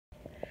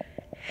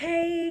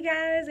Hey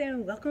guys,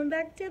 and welcome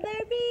back to the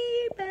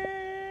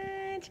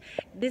Rebunch.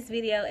 This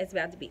video is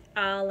about to be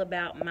all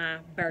about my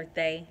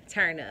birthday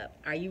turn up.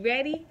 Are you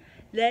ready?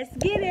 Let's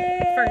get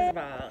it. First of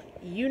all,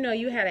 you know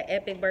you had an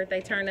epic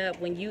birthday turn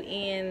up when you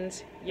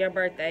end your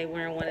birthday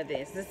wearing one of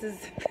this. This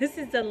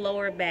is the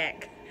lower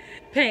back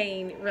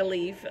pain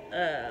relief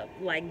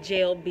like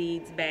gel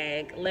beads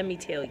bag. Let me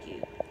tell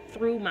you,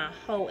 threw my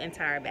whole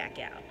entire back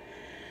out.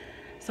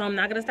 So I'm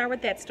not going to start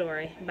with that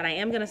story, but I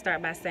am going to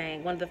start by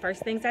saying one of the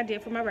first things I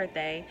did for my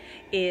birthday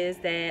is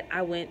that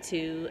I went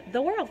to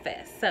the World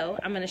Fest. So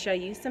I'm going to show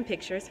you some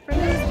pictures from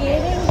this.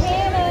 Getting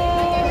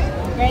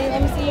Hannah. Grady,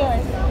 let me see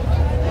yours.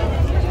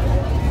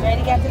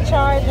 Grady got the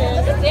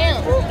chargers.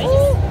 Damn.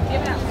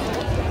 Give it out.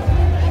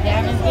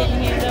 Gavin's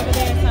getting his over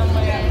there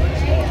somewhere.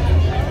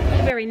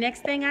 The very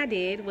next thing I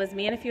did was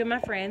me and a few of my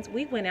friends,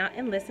 we went out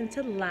and listened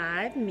to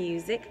live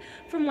music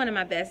from one of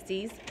my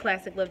besties,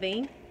 Classic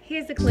Levine.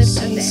 Here's a clip of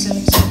that.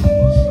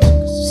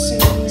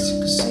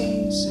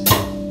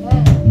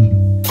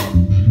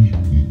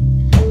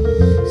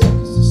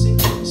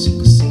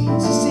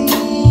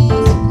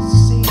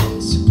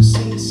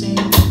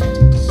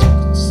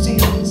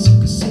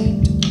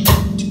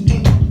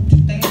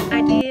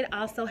 I did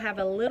also have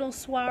a little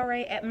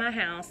soiree at my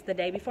house the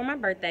day before my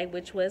birthday,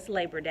 which was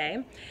Labor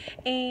Day.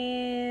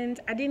 And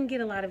I didn't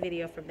get a lot of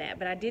video from that,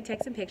 but I did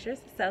take some pictures,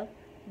 so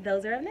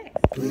those are up next.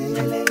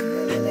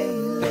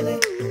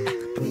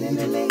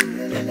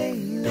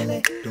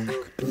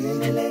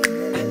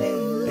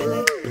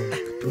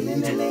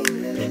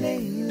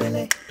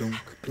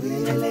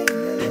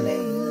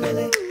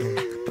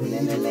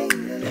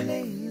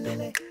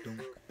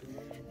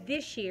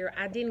 This year,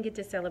 I didn't get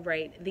to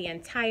celebrate the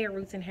entire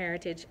Roots and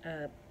Heritage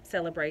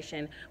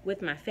celebration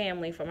with my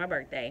family for my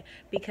birthday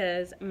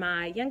because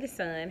my youngest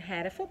son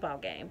had a football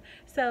game.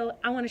 So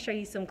I want to show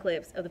you some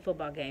clips of the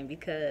football game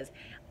because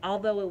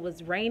although it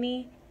was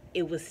rainy,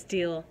 it was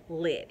still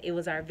lit. It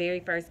was our very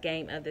first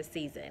game of the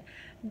season.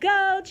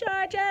 Go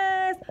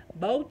Chargers!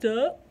 Bolt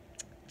up,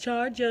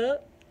 charge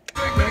up.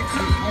 And there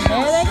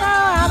they go,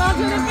 out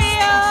onto the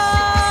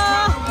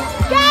field.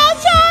 Go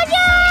Chargers!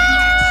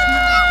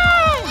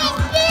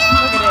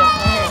 Look at this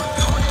right here.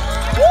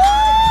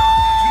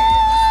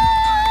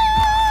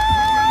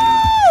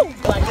 Woo!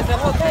 Like, is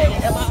it okay?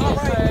 Am I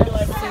alright?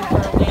 Like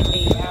super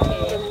windy out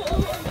here.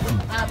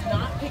 I'm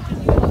not picking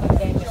you up. The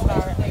game to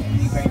start.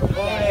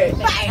 Go ahead.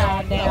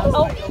 Down.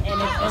 Oh, and it's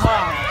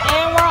raw.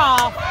 And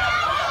raw.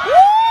 Woo!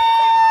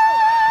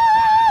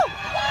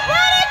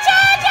 Run it,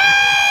 Chargers!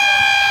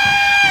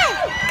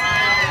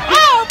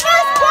 Oh,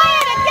 first play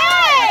of the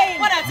game!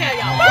 What'd I tell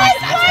y'all?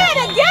 First play of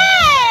the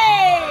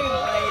game!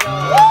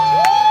 Woo!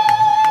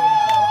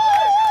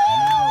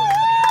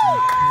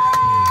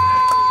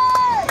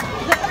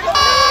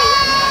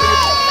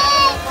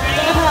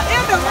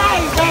 In the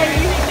rain,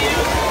 baby.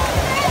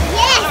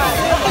 Yes,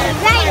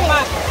 it's raining.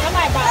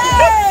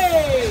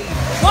 Hey!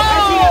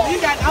 Whoa!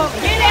 You got get out the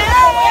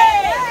way!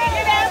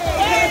 Get out the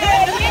way!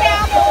 Get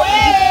out the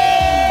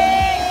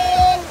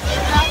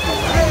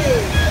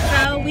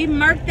way! So we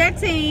murked that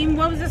team.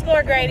 What was the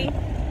score, Grady?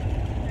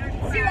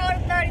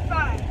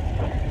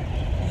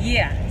 0-35.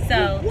 Yeah.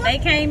 So they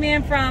came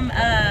in from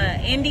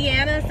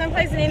Indiana,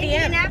 someplace in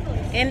Indiana.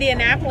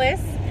 Indianapolis.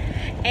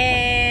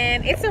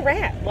 And it's a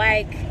wrap.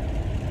 Like,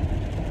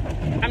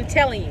 I'm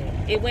telling you,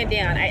 it went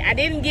down. I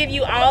didn't give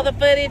you all the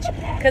footage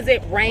because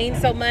it rained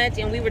so much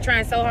and we were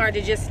trying so hard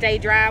to just stay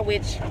dry,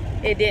 which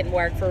it didn't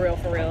work for real.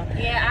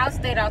 Yeah, I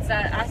stayed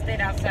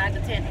outside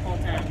the tent the whole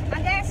time.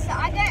 I got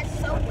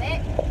so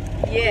wet.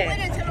 Yeah. We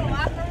went into the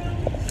locker room.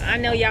 I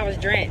know y'all was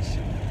drenched.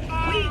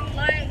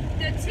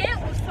 The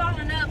tent was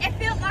falling up. It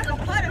felt like a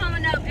puddle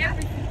coming up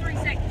every 3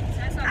 seconds.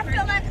 That's how I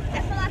feel like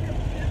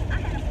I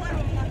had a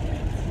puddle on my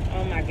feet.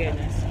 Oh my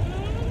goodness.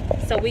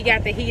 So we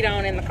got the heat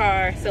on in the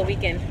car so we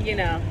can, you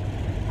know,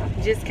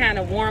 just kind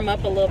of warm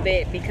up a little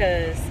bit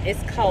because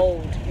it's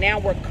cold. Now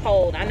we're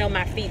cold. I know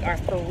my feet are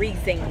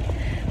freezing.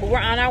 But we're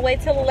on our way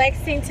to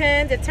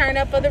Lexington to turn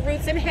up for the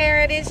Roots and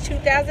Heritage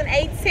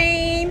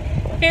 2018.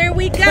 Here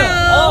we go.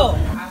 Oh,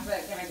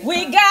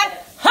 we got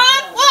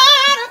hot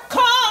water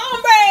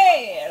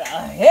cornbread.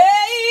 Hey,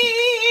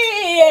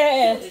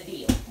 yes.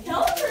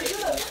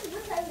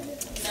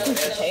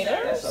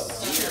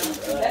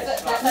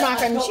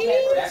 Mac and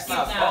cheese. That's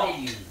not for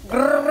you.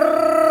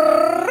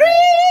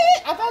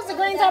 I thought the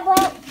greens I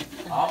brought.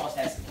 Almost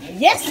has to be.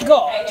 Yes,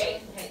 God.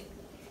 Hey.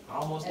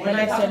 Almost. We're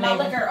next to a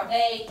neighbor. Liquor,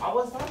 okay? I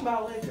wasn't talking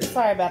about liquor.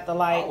 Sorry about the I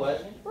light.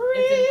 wasn't.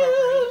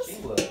 Ribs.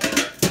 She was.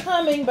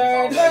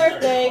 Hummingbird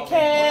birthday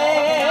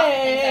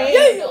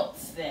cake.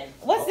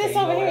 What's this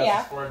over here,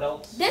 y'all? For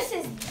adults. This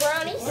is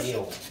brownies.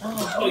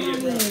 Oh,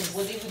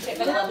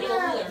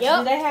 yeah.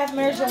 Do they have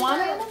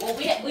marijuana in them? Well,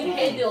 we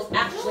paid bills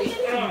actually.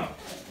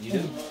 You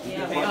do?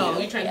 Oh,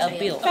 we're trying to pay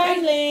bills.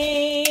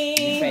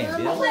 Family. paying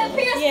bills?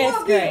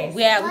 Yes, Grace.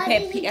 Yeah, we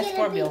paid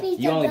PS4 bill.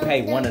 You only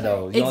pay one of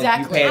those. You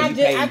Exactly.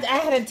 Only, I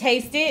had to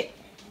taste it.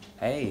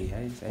 Hey,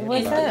 say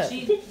What's about up?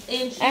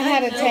 it. I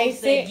had to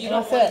taste it. You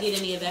don't What's want up? to get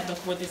any of that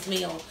before this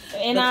meal.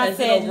 And I because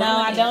said, it'll no,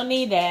 ruin I it. don't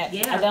need that.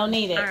 Yeah. I don't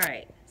need it. All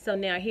right. So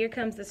now here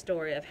comes the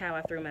story of how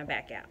I threw my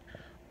back out.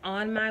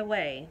 On my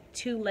way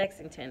to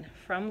Lexington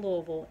from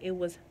Louisville, it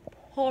was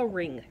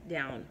pouring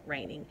down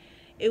raining.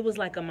 It was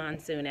like a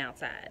monsoon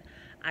outside.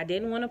 I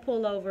didn't want to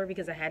pull over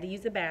because I had to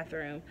use the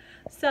bathroom.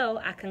 So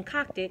I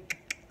concocted,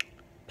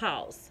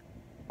 pause,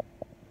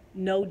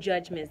 no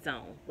judgment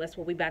zone. That's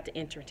what we about to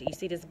enter into. You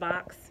see this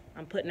box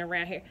I'm putting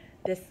around here?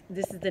 This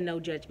is the no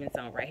judgment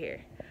zone right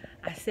here.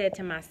 I said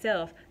to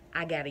myself,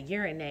 I gotta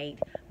urinate,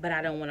 but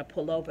I don't want to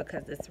pull over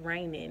because it's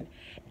raining,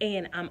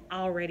 and I'm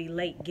already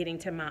late getting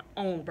to my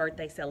own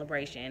birthday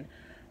celebration.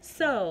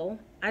 So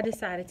I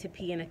decided to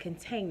pee in a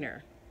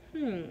container.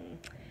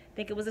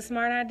 Think it was a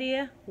smart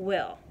idea?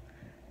 Well,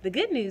 the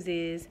good news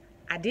is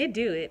I did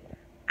do it.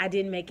 I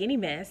didn't make any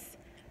mess.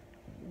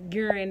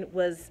 Urine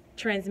was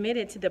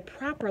transmitted to the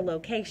proper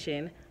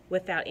location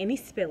without any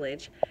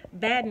spillage.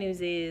 Bad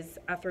news is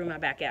I threw my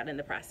back out in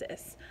the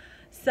process.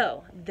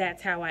 So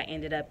that's how I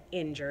ended up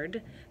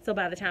injured. So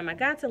by the time I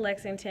got to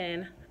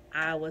Lexington,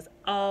 I was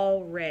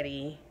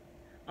already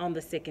on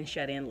the sick and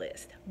shut in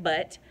list.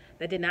 But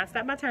that did not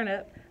stop my turn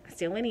up. I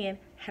still went in,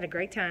 had a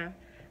great time.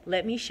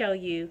 Let me show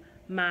you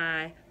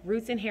my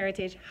Roots and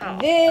Heritage haul.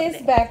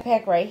 This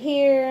backpack right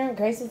here,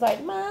 Grace was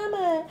like,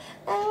 Mama,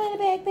 I want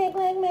a backpack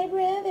like my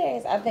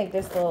brother's. I think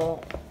this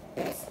little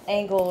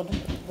angled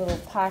little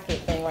pocket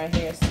thing right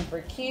here is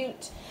super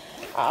cute.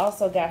 I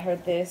also got her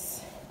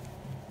this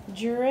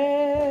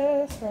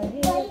dress right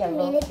here. Wait a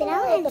minute, but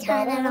I want to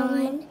try that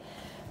on.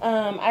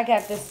 I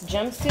got this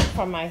jumpsuit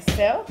for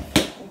myself.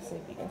 Let's see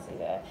if you can see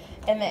that.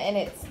 And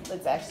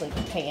it's actually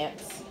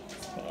pants.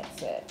 It's a pants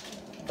set.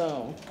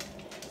 Boom.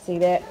 See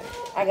that?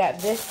 I got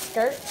this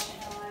skirt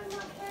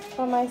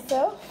for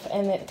myself,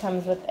 and it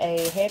comes with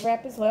a head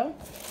wrap as well.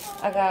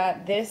 I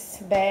got this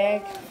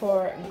bag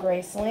for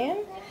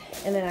Gracelyn,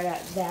 and then I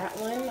got that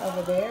one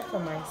over there for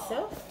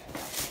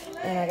myself.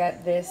 And I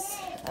got this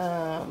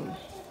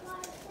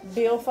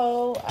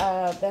billfold.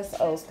 That's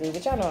old school,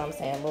 but y'all know what I'm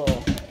saying.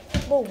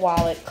 Little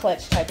wallet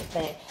clutch type of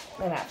thing.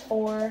 Then I got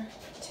 4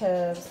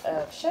 tubs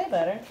of shea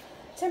butter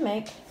to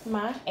make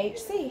my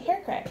HC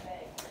hair crack.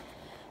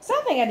 So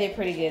I think I did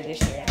pretty good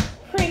this year.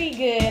 Pretty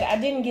good. I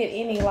didn't get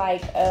any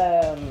like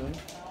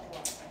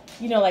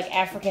like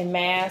African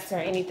masks or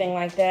anything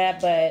like that,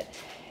 but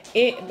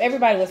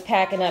everybody was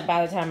packing up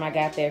by the time I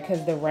got there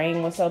because the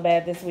rain was so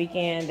bad this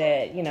weekend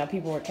that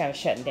people were kind of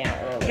shutting down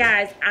early.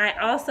 Guys, I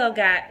also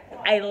got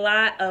a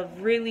lot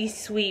of really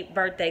sweet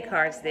birthday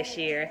cards this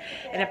year,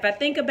 and if I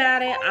think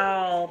about it,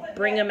 I'll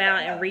bring them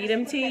out and read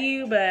them to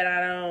you, but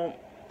I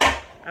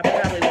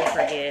probably will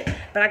forget.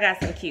 But I got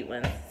some cute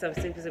ones. So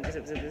super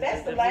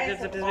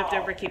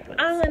cute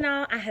ones. All in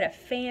all, I had a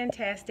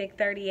fantastic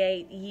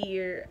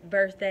 38-year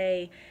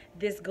birthday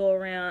this go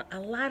around. A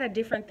lot of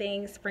different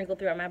things sprinkled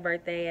throughout my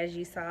birthday, as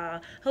you saw.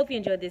 Hope you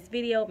enjoyed this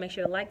video. Make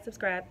sure to like,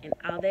 subscribe, and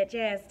all that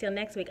jazz. Till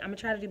next week, I'm gonna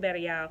try to do better,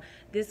 y'all.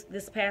 This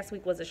past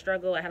week was a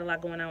struggle. I had a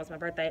lot going on with my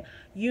birthday.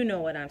 You know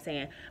what I'm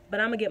saying.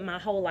 But I'm gonna get my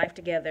whole life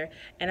together,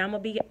 and I'm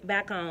gonna be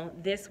back on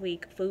this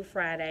week, Food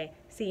Friday.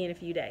 See you in a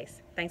few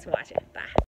days. Thanks for watching. Bye.